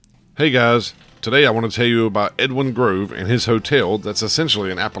Hey guys, today I want to tell you about Edwin Grove and his hotel that's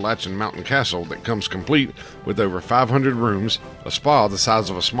essentially an Appalachian mountain castle that comes complete with over 500 rooms, a spa the size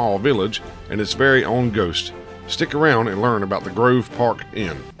of a small village, and its very own ghost. Stick around and learn about the Grove Park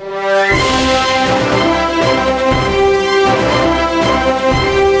Inn.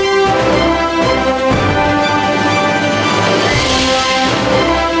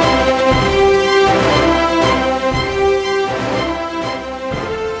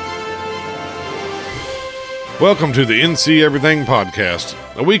 Welcome to the NC Everything Podcast,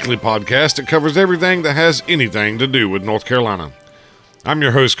 a weekly podcast that covers everything that has anything to do with North Carolina. I'm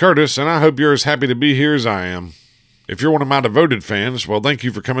your host, Curtis, and I hope you're as happy to be here as I am. If you're one of my devoted fans, well, thank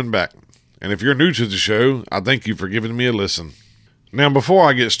you for coming back. And if you're new to the show, I thank you for giving me a listen. Now, before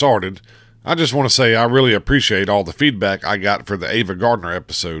I get started, I just want to say I really appreciate all the feedback I got for the Ava Gardner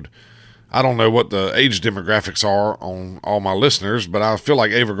episode. I don't know what the age demographics are on all my listeners, but I feel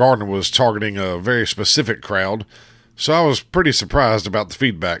like Ava Gardner was targeting a very specific crowd, so I was pretty surprised about the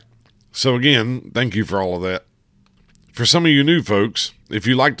feedback. So again, thank you for all of that. For some of you new folks, if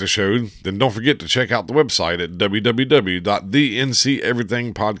you like the show, then don't forget to check out the website at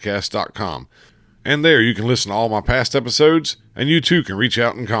www.thenceverythingpodcast.com. And there you can listen to all my past episodes, and you too can reach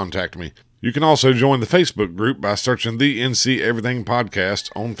out and contact me. You can also join the Facebook group by searching the NC Everything Podcast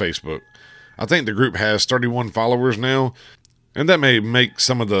on Facebook. I think the group has 31 followers now, and that may make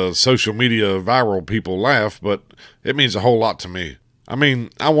some of the social media viral people laugh, but it means a whole lot to me. I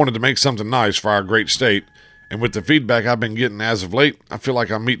mean, I wanted to make something nice for our great state, and with the feedback I've been getting as of late, I feel like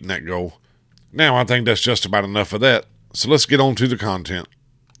I'm meeting that goal. Now I think that's just about enough of that, so let's get on to the content.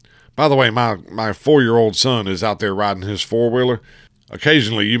 By the way, my 4-year-old son is out there riding his four-wheeler.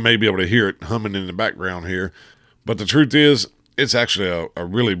 Occasionally you may be able to hear it humming in the background here, but the truth is, it's actually a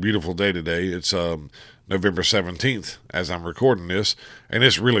really beautiful day today. It's November 17th as I'm recording this, and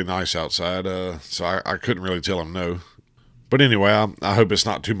it's really nice outside, so I couldn't really tell him no. But anyway, I hope it's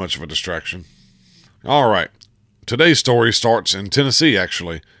not too much of a distraction. All right, today's story starts in Tennessee,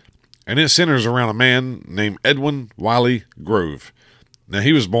 actually, and it centers around a man named Edwin Wiley Grove. Now,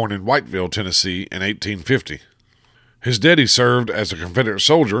 he was born in Whiteville, Tennessee in 1850. His daddy served as a Confederate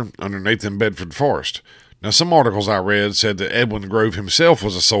soldier under Nathan Bedford Forrest. Now, some articles I read said that Edwin Grove himself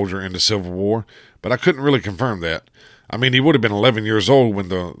was a soldier in the Civil War, but I couldn't really confirm that. I mean, he would have been 11 years old when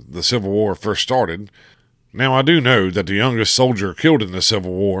the Civil War first started. Now, I do know that the youngest soldier killed in the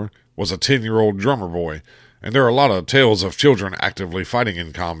Civil War was a 10-year-old drummer boy, and there are a lot of tales of children actively fighting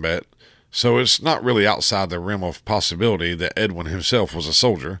in combat, so it's not really outside the realm of possibility that Edwin himself was a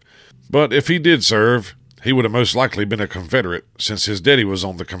soldier. But if he did serve, he would have most likely been a Confederate, since his daddy was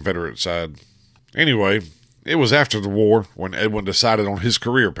on the Confederate side. Anyway, it was after the war when Edwin decided on his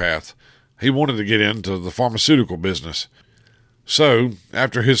career path. He wanted to get into the pharmaceutical business. So,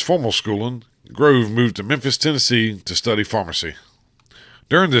 after his formal schooling, Grove moved to Memphis, Tennessee to study pharmacy.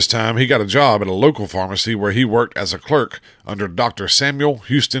 During this time, he got a job at a local pharmacy where he worked as a clerk under Dr. Samuel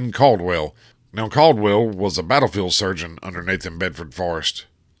Houston Caldwell. Now, Caldwell was a battlefield surgeon under Nathan Bedford Forrest.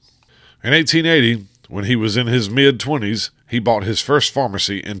 In 1880, when he was in his mid-20s, he bought his first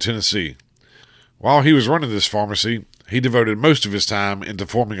pharmacy in Tennessee. While he was running this pharmacy, he devoted most of his time into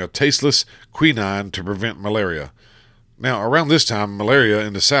forming a tasteless quinine to prevent malaria. Now, around this time, malaria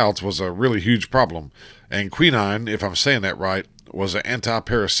in the South was a really huge problem, and quinine, if I'm saying that right, was an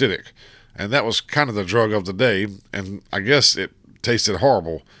anti-parasitic, and that was kind of the drug of the day, and I guess it tasted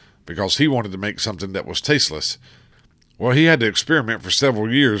horrible, because he wanted to make something that was tasteless. Well, he had to experiment for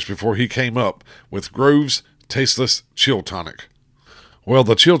several years before he came up with Grove's Tasteless Chill Tonic. Well,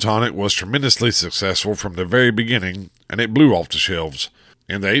 the chill tonic was tremendously successful from the very beginning, and it blew off the shelves.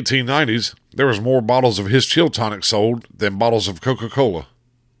 In the 1890s, there was more bottles of his chill tonic sold than bottles of Coca-Cola.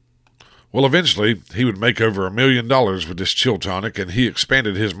 Well, eventually, he would make over $1 million with this chill tonic, and he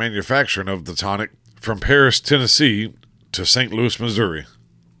expanded his manufacturing of the tonic from Paris, Tennessee, to St. Louis, Missouri.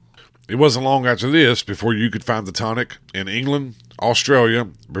 It wasn't long after this before you could find the tonic in England, Australia,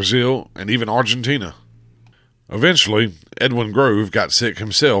 Brazil, and even Argentina. Eventually, Edwin Grove got sick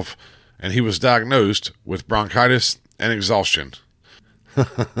himself, and he was diagnosed with bronchitis and exhaustion.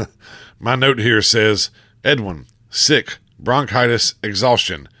 My note here says, Edwin, sick, bronchitis,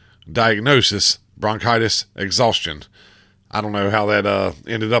 exhaustion. Diagnosis, bronchitis, exhaustion. I don't know how that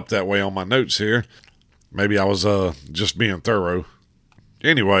ended up that way on my notes here. Maybe I was just being thorough.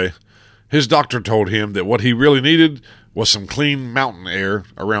 Anyway, his doctor told him that what he really needed was some clean mountain air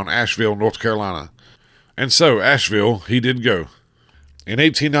around Asheville, North Carolina. And so, Asheville, he did go. In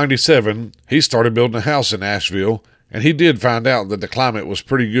 1897, he started building a house in Asheville, and he did find out that the climate was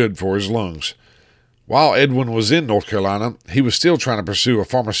pretty good for his lungs. While Edwin was in North Carolina, he was still trying to pursue a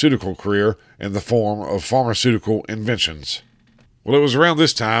pharmaceutical career in the form of pharmaceutical inventions. Well, it was around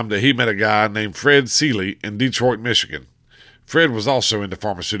this time that he met a guy named Fred Seeley in Detroit, Michigan. Fred was also into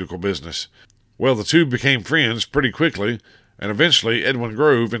pharmaceutical business. Well, the two became friends pretty quickly, and eventually Edwin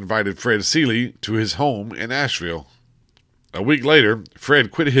Grove invited Fred Seeley to his home in Asheville. A week later,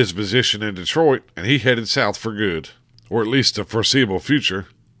 Fred quit his position in Detroit and he headed south for good, or at least a foreseeable future.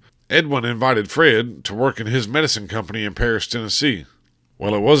 Edwin invited Fred to work in his medicine company in Paris, Tennessee.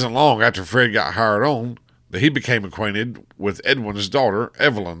 Well, it wasn't long after Fred got hired on that he became acquainted with Edwin's daughter,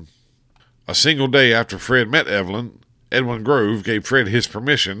 Evelyn. A single day after Fred met Evelyn, Edwin Grove gave Fred his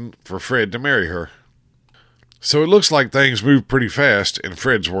permission for Fred to marry her. So it looks like things moved pretty fast in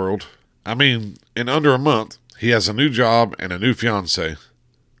Fred's world. I mean, in under a month, he has a new job and a new fiancée.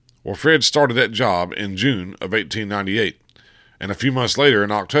 Well, Fred started that job in June of 1898, and a few months later, in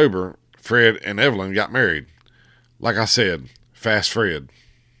October, Fred and Evelyn got married. Like I said, Fast Fred.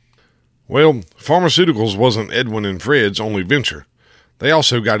 Well, pharmaceuticals wasn't Edwin and Fred's only venture. They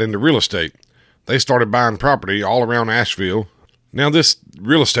also got into real estate. They started buying property all around Asheville. Now, this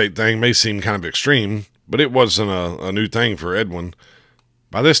real estate thing may seem kind of extreme, but it wasn't a new thing for Edwin.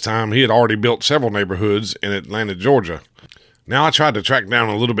 By this time, he had already built several neighborhoods in Atlanta, Georgia. Now, I tried to track down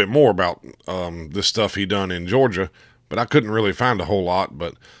a little bit more about this stuff he done in Georgia, but I couldn't really find a whole lot.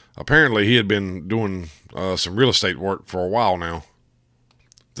 But apparently, he had been doing some real estate work for a while now.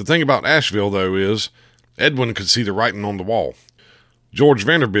 The thing about Asheville, though, is Edwin could see the writing on the wall. George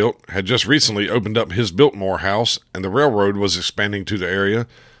Vanderbilt had just recently opened up his Biltmore house, and the railroad was expanding to the area,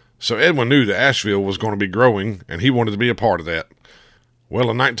 so Edwin knew that Asheville was going to be growing, and he wanted to be a part of that. Well,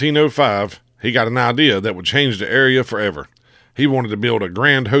 in 1905, he got an idea that would change the area forever. He wanted to build a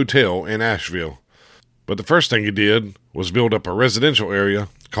grand hotel in Asheville. But the first thing he did was build up a residential area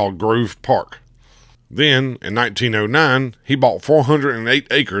called Grove Park. Then, in 1909, he bought 408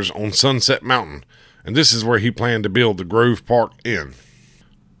 acres on Sunset Mountain, and this is where he planned to build the Grove Park Inn.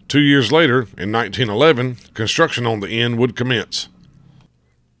 2 years later, in 1911, construction on the inn would commence.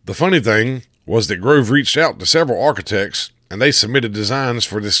 The funny thing was that Grove reached out to several architects, and they submitted designs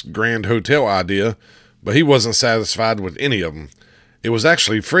for this grand hotel idea, but he wasn't satisfied with any of them. It was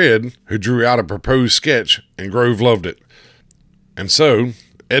actually Fred who drew out a proposed sketch, and Grove loved it. And so,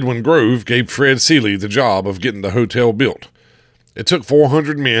 Edwin Grove gave Fred Seeley the job of getting the hotel built. It took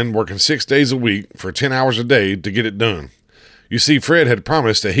 400 men working 6 days a week for 10 hours a day to get it done. You see, Fred had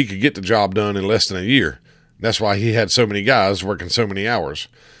promised that he could get the job done in less than a year. That's why he had so many guys working so many hours.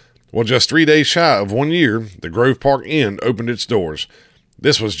 Well, just 3 days shy of 1 year, the Grove Park Inn opened its doors.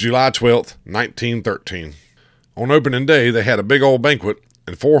 This was July 12th, 1913. On opening day, they had a big old banquet,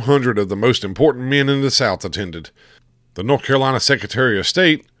 and 400 of the most important men in the South attended. The North Carolina Secretary of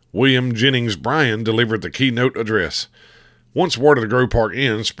State, William Jennings Bryan, delivered the keynote address. Once word of the Grove Park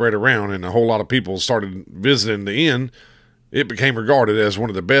Inn spread around and a whole lot of people started visiting the inn, it became regarded as one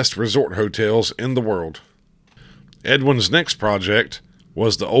of the best resort hotels in the world. Edwin's next project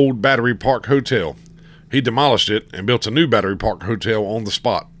was the old Battery Park Hotel. He demolished it and built a new Battery Park Hotel on the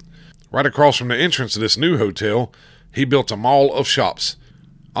spot. Right across from the entrance of this new hotel, he built a mall of shops.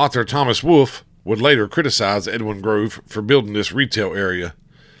 Author Thomas Wolfe would later criticize Edwin Grove for building this retail area.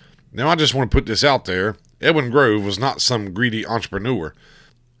 Now, I just want to put this out there. Edwin Grove was not some greedy entrepreneur.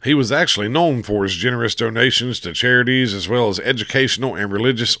 He was actually known for his generous donations to charities as well as educational and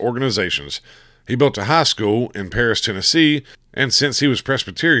religious organizations. He built a high school in Paris, Tennessee, and since he was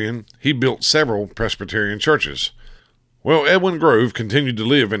Presbyterian, he built several Presbyterian churches. Well, Edwin Grove continued to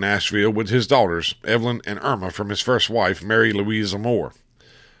live in Asheville with his daughters, Evelyn and Irma, from his first wife, Mary Louisa Moore.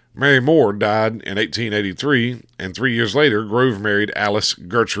 Mary Moore died in 1883, and 3 years later, Grove married Alice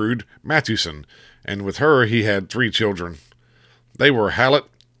Gertrude Mathewson, and with her he had 3 children. They were Hallett,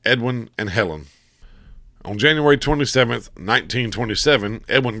 Edwin, and Helen. On January 27, 1927,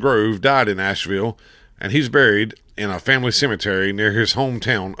 Edwin Grove died in Asheville, and he's buried in a family cemetery near his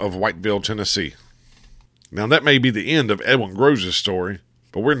hometown of Whiteville, Tennessee. Now, that may be the end of Edwin Grove's story,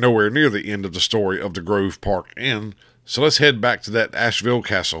 but we're nowhere near the end of the story of the Grove Park Inn, so let's head back to that Asheville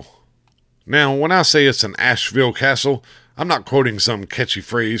castle. Now, when I say it's an Asheville castle, I'm not quoting some catchy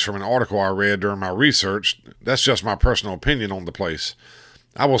phrase from an article I read during my research. That's just my personal opinion on the place.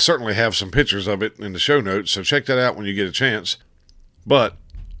 I will certainly have some pictures of it in the show notes, so check that out when you get a chance. But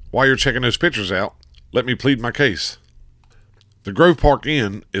while you're checking those pictures out, let me plead my case. The Grove Park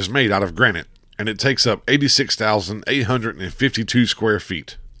Inn is made out of granite, and it takes up 86,852 square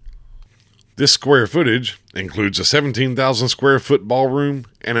feet. This square footage includes a 17,000 square foot ballroom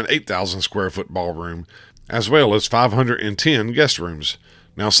and an 8,000 square foot ballroom, as well as 510 guest rooms.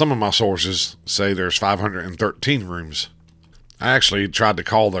 Now, some of my sources say there's 513 rooms. I actually tried to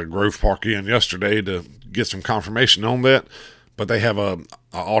call the Grove Park Inn yesterday to get some confirmation on that, but they have a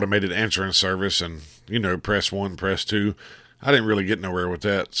automated answering service, and press 1, press 2. I didn't really get nowhere with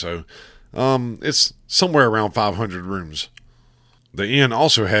that, so it's somewhere around 500 rooms. The inn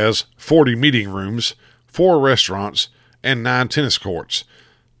also has 40 meeting rooms, 4 restaurants, and 9 tennis courts.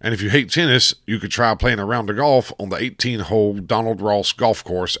 And if you hate tennis, you could try playing a round of golf on the 18-hole Donald Ross golf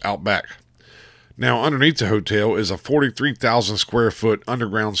course out back. Now, underneath the hotel is a 43,000 square foot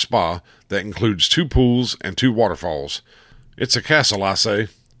underground spa that includes 2 pools and 2 waterfalls. It's a castle, I say,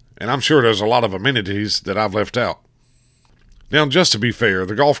 and I'm sure there's a lot of amenities that I've left out. Now, just to be fair,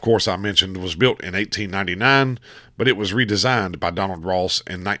 the golf course I mentioned was built in 1899, but it was redesigned by Donald Ross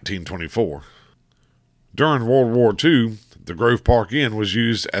in 1924. During World War II, the Grove Park Inn was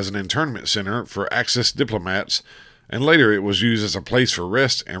used as an internment center for Axis diplomats, and later it was used as a place for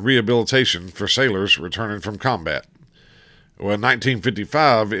rest and rehabilitation for sailors returning from combat. Well, in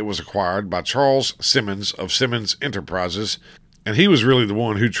 1955, it was acquired by Charles Simmons of Simmons Enterprises, and he was really the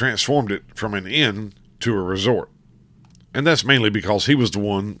one who transformed it from an inn to a resort. And that's mainly because he was the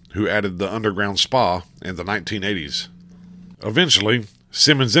one who added the underground spa in the 1980s. Eventually,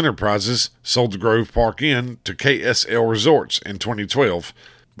 Simmons Enterprises sold the Grove Park Inn to KSL Resorts in 2012,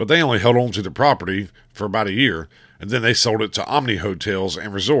 but they only held on to the property for about a year, and then they sold it to Omni Hotels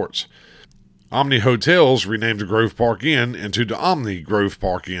and Resorts. Omni Hotels renamed the Grove Park Inn into the Omni Grove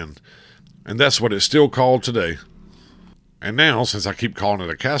Park Inn, and that's what it's still called today. And now, since I keep calling it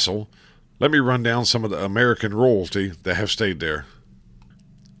a castle, let me run down some of the American royalty that have stayed there.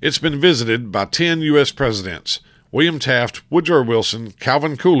 It's been visited by 10 U.S. presidents: William Taft, Woodrow Wilson,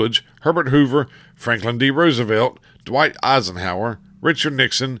 Calvin Coolidge, Herbert Hoover, Franklin D. Roosevelt, Dwight Eisenhower, Richard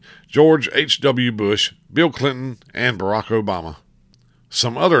Nixon, George H.W. Bush, Bill Clinton, and Barack Obama.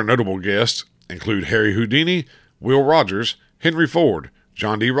 Some other notable guests include Harry Houdini, Will Rogers, Henry Ford,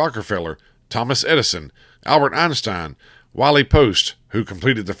 John D. Rockefeller, Thomas Edison, Albert Einstein, Wiley Post, who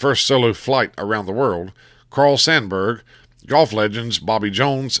completed the first solo flight around the world, Carl Sandburg, golf legends Bobby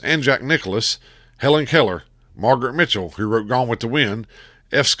Jones and Jack Nicklaus, Helen Keller, Margaret Mitchell, who wrote Gone with the Wind,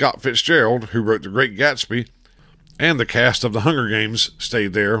 F. Scott Fitzgerald, who wrote The Great Gatsby, and the cast of The Hunger Games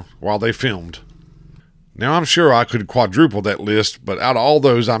stayed there while they filmed. Now, I'm sure I could quadruple that list, but out of all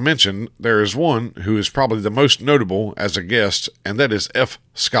those I mentioned, there is one who is probably the most notable as a guest, and that is F.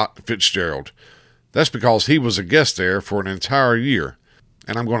 Scott Fitzgerald. That's because he was a guest there for an entire year,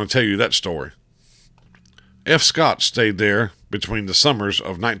 and I'm going to tell you that story. F. Scott stayed there between the summers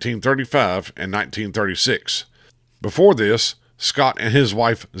of 1935 and 1936. Before this, Scott and his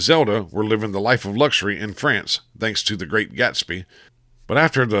wife Zelda were living the life of luxury in France thanks to The Great Gatsby. But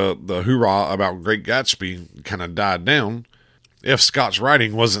after the hoorah about Great Gatsby kind of died down, F. Scott's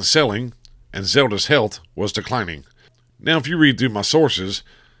writing wasn't selling and Zelda's health was declining. Now, if you read through my sources,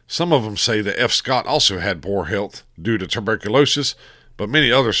 some of them say that F. Scott also had poor health due to tuberculosis, but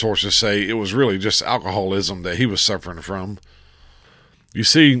many other sources say it was really just alcoholism that he was suffering from. You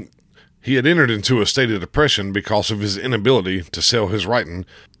see, he had entered into a state of depression because of his inability to sell his writing,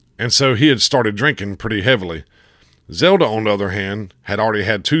 and so he had started drinking pretty heavily. Zelda, on the other hand, had already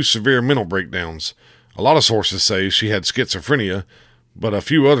had 2 severe mental breakdowns. A lot of sources say she had schizophrenia, but a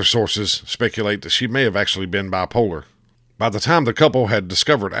few other sources speculate that she may have actually been bipolar. By the time the couple had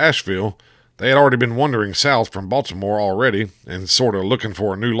discovered Asheville, they had already been wandering south from Baltimore already and sort of looking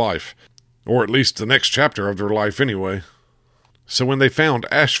for a new life, or at least the next chapter of their life anyway. So when they found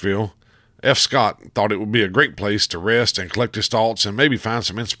Asheville, F. Scott thought it would be a great place to rest and collect his thoughts and maybe find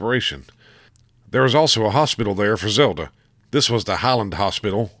some inspiration. There was also a hospital there for Zelda. This was the Highland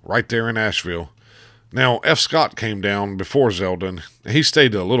Hospital, right there in Asheville. Now, F. Scott came down before Zelda, and he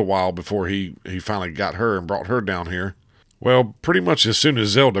stayed a little while before he finally got her and brought her down here. Well, pretty much as soon as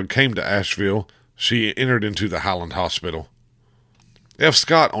Zelda came to Asheville, she entered into the Highland Hospital. F.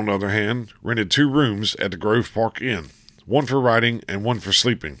 Scott, on the other hand, rented 2 rooms at the Grove Park Inn, one for writing and one for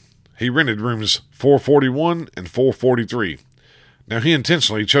sleeping. He rented rooms 441 and 443. Now, he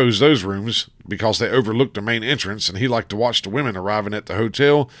intentionally chose those rooms because they overlooked the main entrance, and he liked to watch the women arriving at the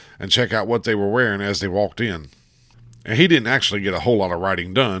hotel and check out what they were wearing as they walked in. And he didn't actually get a whole lot of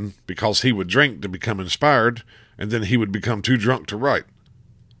writing done because he would drink to become inspired, and then he would become too drunk to write.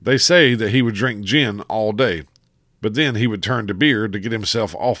 They say that he would drink gin all day, but then he would turn to beer to get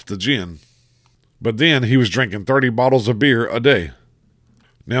himself off the gin. But then he was drinking 30 bottles of beer a day.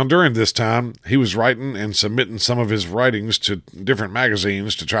 Now, during this time, he was writing and submitting some of his writings to different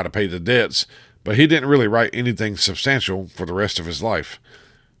magazines to try to pay the debts, but he didn't really write anything substantial for the rest of his life.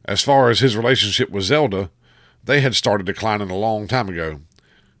 As far as his relationship with Zelda, they had started declining a long time ago.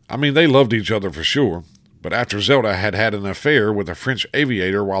 I mean, they loved each other for sure, but after Zelda had had an affair with a French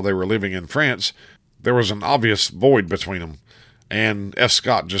aviator while they were living in France, there was an obvious void between them, and F.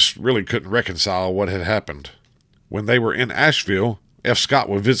 Scott just really couldn't reconcile what had happened. When they were in Asheville, F. Scott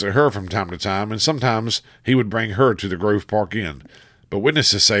would visit her from time to time, and sometimes he would bring her to the Grove Park Inn, but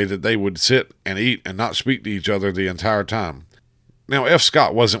witnesses say that they would sit and eat and not speak to each other the entire time. Now, F.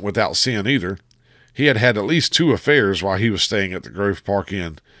 Scott wasn't without sin either. He had had at least 2 affairs while he was staying at the Grove Park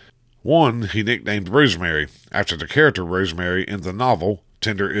Inn. One he nicknamed Rosemary, after the character Rosemary in the novel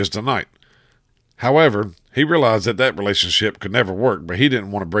Tender is the Night. However, he realized that that relationship could never work, but he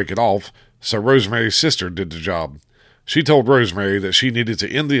didn't want to break it off, so Rosemary's sister did the job. She told Rosemary that she needed to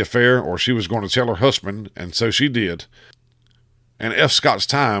end the affair or she was going to tell her husband, and so she did. And F. Scott's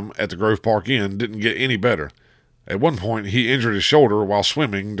time at the Grove Park Inn didn't get any better. At one point, he injured his shoulder while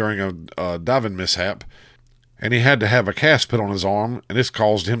swimming during a diving mishap, and he had to have a cast put on his arm, and this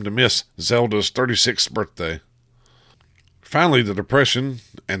caused him to miss Zelda's 36th birthday. Finally, the depression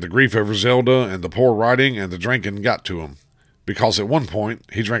and the grief over Zelda and the poor writing and the drinking got to him, because at one point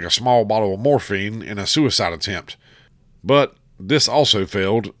he drank a small bottle of morphine in a suicide attempt. But this also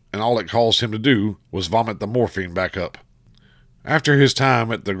failed, and all it caused him to do was vomit the morphine back up. After his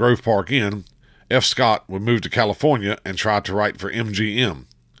time at the Grove Park Inn, F. Scott would move to California and try to write for MGM.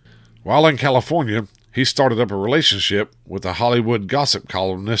 While in California, he started up a relationship with a Hollywood gossip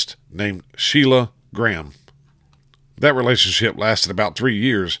columnist named Sheila Graham. That relationship lasted about 3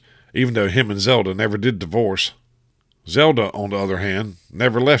 years, even though him and Zelda never did divorce. Zelda, on the other hand,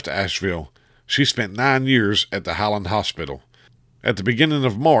 never left Asheville. She spent 9 years at the Highland Hospital. At the beginning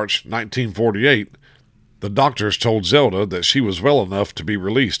of March 1948, the doctors told Zelda that she was well enough to be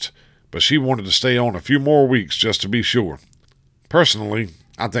released, but she wanted to stay on a few more weeks just to be sure. Personally,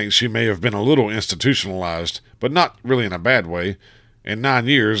 I think she may have been a little institutionalized, but not really in a bad way. In 9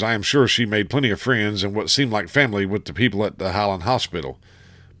 years, I am sure she made plenty of friends and what seemed like family with the people at the Highland Hospital.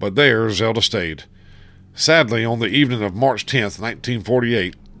 But there, Zelda stayed. Sadly, on the evening of March 10th,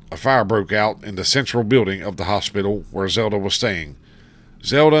 1948, a fire broke out in the central building of the hospital where Zelda was staying.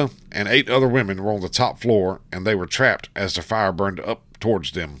 Zelda and 8 other women were on the top floor, and they were trapped as the fire burned up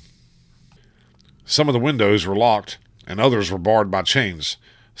towards them. Some of the windows were locked, and others were barred by chains.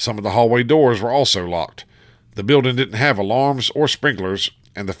 Some of the hallway doors were also locked. The building didn't have alarms or sprinklers,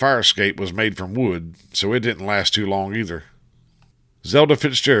 and the fire escape was made from wood, so it didn't last too long either. Zelda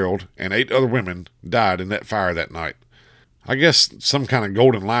Fitzgerald and 8 other women died in that fire that night. I guess some kind of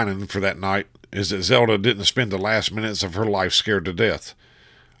golden lining for that night is that Zelda didn't spend the last minutes of her life scared to death.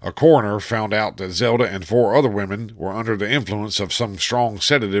 A coroner found out that Zelda and 4 other women were under the influence of some strong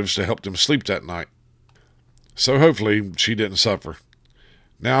sedatives to help them sleep that night. So hopefully she didn't suffer.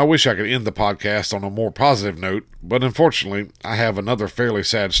 Now I wish I could end the podcast on a more positive note, but unfortunately I have another fairly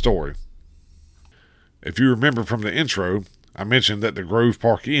sad story. If you remember from the intro, I mentioned that the Grove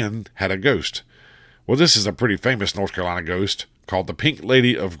Park Inn had a ghost. Well, this is a pretty famous North Carolina ghost called the Pink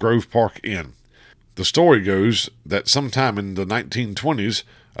Lady of Grove Park Inn. The story goes that sometime in the 1920s,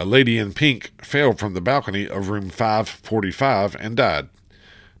 a lady in pink fell from the balcony of room 545 and died.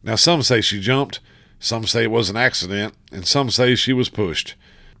 Now some say she jumped, some say it was an accident, and some say she was pushed.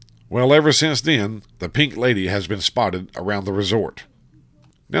 Well, ever since then, the Pink Lady has been spotted around the resort.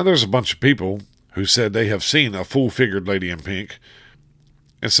 Now there's a bunch of people who said they have seen a full-figured lady in pink,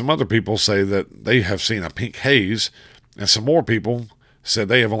 and some other people say that they have seen a pink haze, and some more people said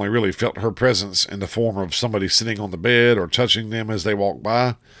they have only really felt her presence in the form of somebody sitting on the bed or touching them as they walk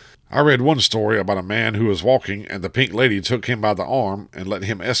by. I read one story about a man who was walking and the Pink Lady took him by the arm and let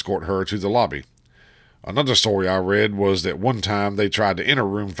him escort her to the lobby. Another story I read was that one time they tried to enter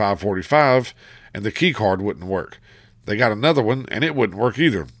room 545 and the key card wouldn't work. They got another one and it wouldn't work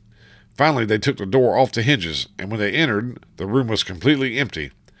either. Finally, they took the door off the hinges, and when they entered, the room was completely empty.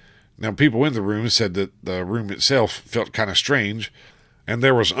 Now, people in the room said that the room itself felt kind of strange, and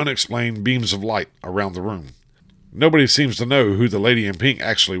there was unexplained beams of light around the room. Nobody seems to know who the lady in pink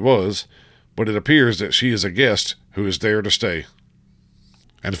actually was, but it appears that she is a guest who is there to stay.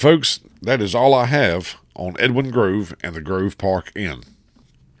 And folks, that is all I have on Edwin Grove and the Grove Park Inn.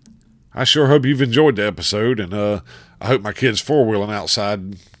 I sure hope you've enjoyed the episode, and I hope my kids four-wheeling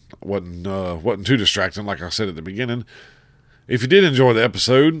outside wasn't too distracting, like I said at the beginning. If you did enjoy the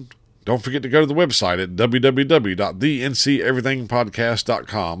episode, don't forget to go to the website at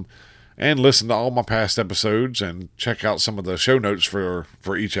www.thenceverythingpodcast.com and listen to all my past episodes and check out some of the show notes for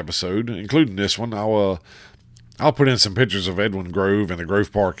each episode, including this one. I'll put in some pictures of Edwin Grove and the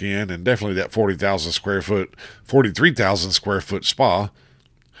Grove Park Inn, and definitely that 43,000 square foot spa.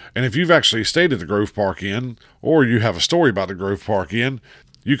 And if you've actually stayed at the Grove Park Inn, or you have a story about the Grove Park Inn,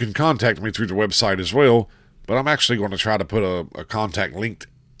 You can contact me through the website as well, but I'm actually going to try to put a contact link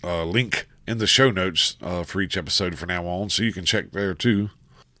in the show notes for each episode from now on, so you can check there too.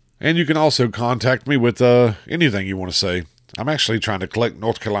 And you can also contact me with anything you want to say. I'm actually trying to collect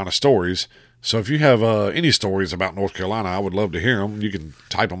North Carolina stories, so if you have any stories about North Carolina, I would love to hear them. You can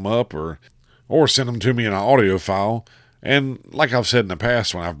type them up or send them to me in an audio file. And like I've said in the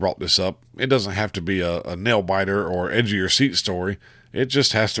past when I've brought this up, it doesn't have to be a nail-biter or edge-of-your-seat story. It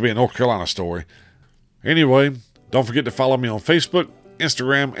just has to be a North Carolina story. Anyway, don't forget to follow me on Facebook,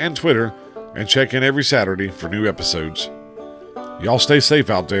 Instagram, and Twitter, and check in every Saturday for new episodes. Y'all stay safe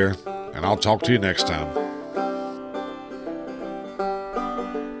out there, and I'll talk to you next time.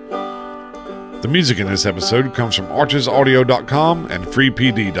 The music in this episode comes from archesaudio.com and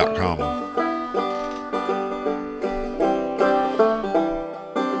freepd.com.